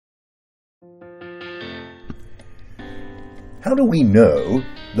How do we know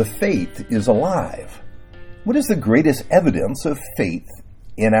the faith is alive? What is the greatest evidence of faith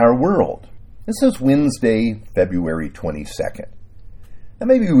in our world? This is Wednesday, February 22nd. Now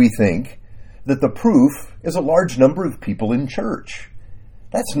maybe we think that the proof is a large number of people in church.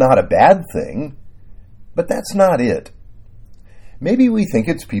 That's not a bad thing, but that's not it. Maybe we think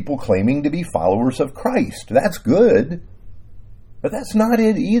it's people claiming to be followers of Christ. That's good, but that's not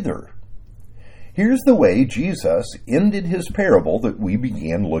it either. Here's the way Jesus ended his parable that we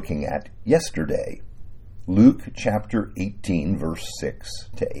began looking at yesterday. Luke chapter 18, verse 6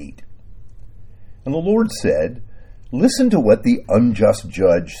 to 8. And the Lord said, "Listen to what the unjust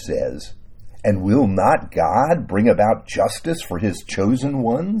judge says. And will not God bring about justice for his chosen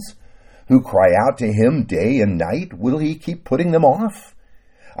ones, who cry out to him day and night? Will he keep putting them off?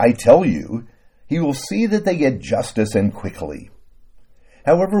 I tell you, he will see that they get justice and quickly.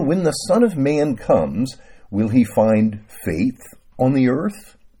 However, when the Son of Man comes, will he find faith on the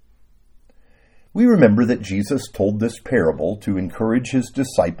earth?" We remember that Jesus told this parable to encourage his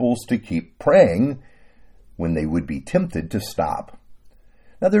disciples to keep praying when they would be tempted to stop.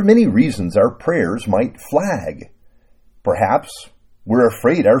 Now, there are many reasons our prayers might flag. Perhaps we're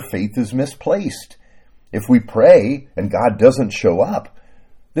afraid our faith is misplaced. If we pray and God doesn't show up,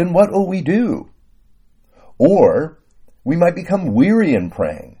 then what will we do? Or we might become weary in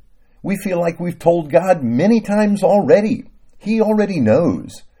praying. We feel like we've told God many times already. He already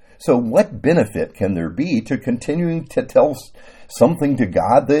knows. So what benefit can there be to continuing to tell something to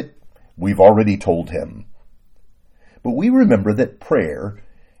God that we've already told him? But we remember that prayer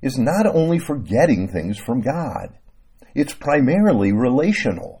is not only for getting things from God. It's primarily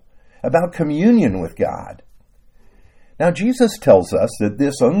relational, about communion with God. Now, Jesus tells us that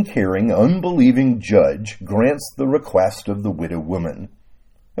this uncaring, unbelieving judge grants the request of the widow woman.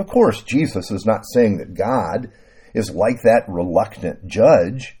 Of course, Jesus is not saying that God is like that reluctant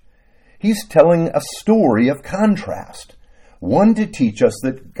judge. He's telling a story of contrast, one to teach us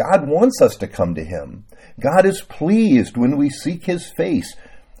that God wants us to come to him. God is pleased when we seek his face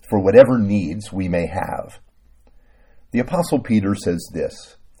for whatever needs we may have. The Apostle Peter says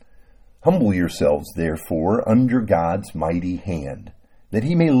this, "Humble yourselves, therefore, under God's mighty hand, that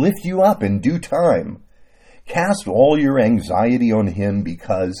he may lift you up in due time. Cast all your anxiety on him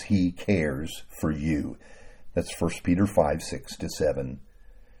because he cares for you." That's 1 Peter 5, 6 to 7.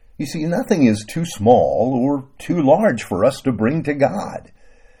 You see, nothing is too small or too large for us to bring to God.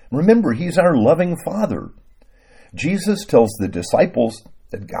 Remember, he's our loving Father. Jesus tells the disciples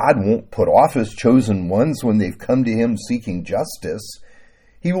that God won't put off his chosen ones when they've come to him seeking justice.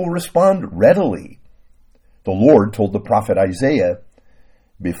 He will respond readily. The Lord told the prophet Isaiah,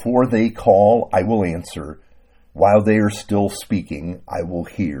 "Before they call, I will answer. While they are still speaking, I will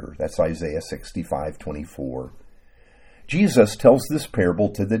hear." That's Isaiah 65:24. Jesus tells this parable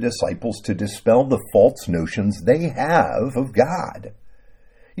to the disciples to dispel the false notions they have of God.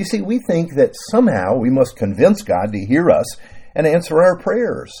 You see, we think that somehow we must convince God to hear us and answer our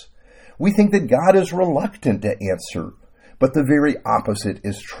prayers. We think that God is reluctant to answer, but the very opposite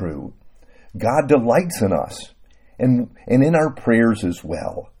is true. God delights in us and in our prayers as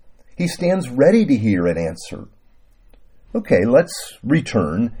well. He stands ready to hear and answer. Okay, let's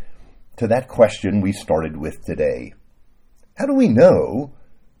return to that question we started with today. How do we know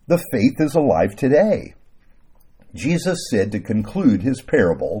the faith is alive today? Jesus said to conclude his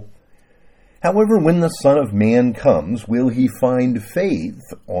parable, "However, when the Son of Man comes, will he find faith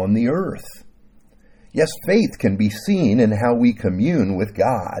on the earth?" Yes, faith can be seen in how we commune with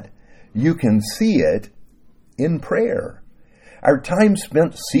God. You can see it in prayer. Our time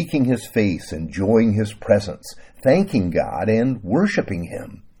spent seeking his face, enjoying his presence, thanking God, and worshiping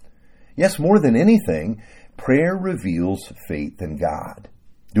him. Yes, more than anything, prayer reveals faith in God.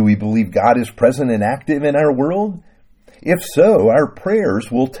 Do we believe God is present and active in our world? If so, our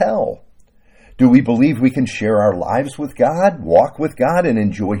prayers will tell. Do we believe we can share our lives with God, walk with God, and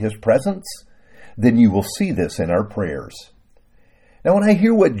enjoy his presence? Then you will see this in our prayers. Now, when I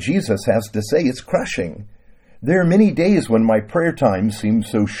hear what Jesus has to say, it's crushing. There are many days when my prayer time seems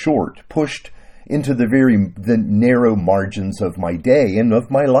so short, pushed into the narrow margins of my day and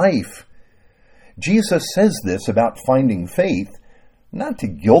of my life. Jesus says this about finding faith, not to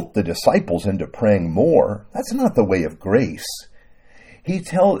guilt the disciples into praying more. That's not the way of grace. He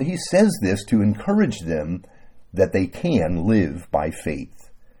says this to encourage them that they can live by faith.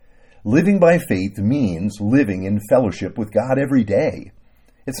 Living by faith means living in fellowship with God every day.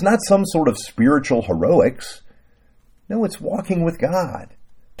 It's not some sort of spiritual heroics. No, it's walking with God,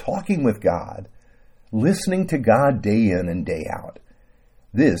 talking with God, listening to God day in and day out.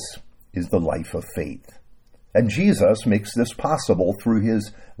 This is the life of faith. And Jesus makes this possible through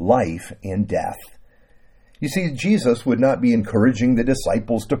his life and death. You see, Jesus would not be encouraging the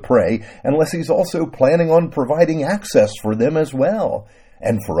disciples to pray unless he's also planning on providing access for them as well,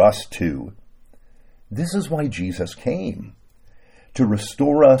 and for us too. This is why Jesus came, to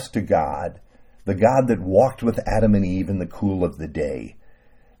restore us to God, the God that walked with Adam and Eve in the cool of the day.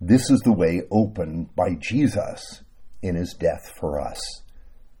 This is the way opened by Jesus in his death for us.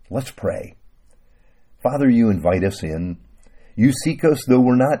 Let's pray. Father, you invite us in. You seek us though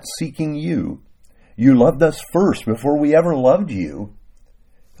we're not seeking you. You loved us first before we ever loved you.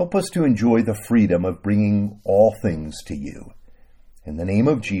 Help us to enjoy the freedom of bringing all things to you. In the name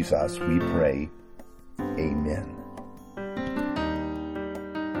of Jesus, we pray. Amen.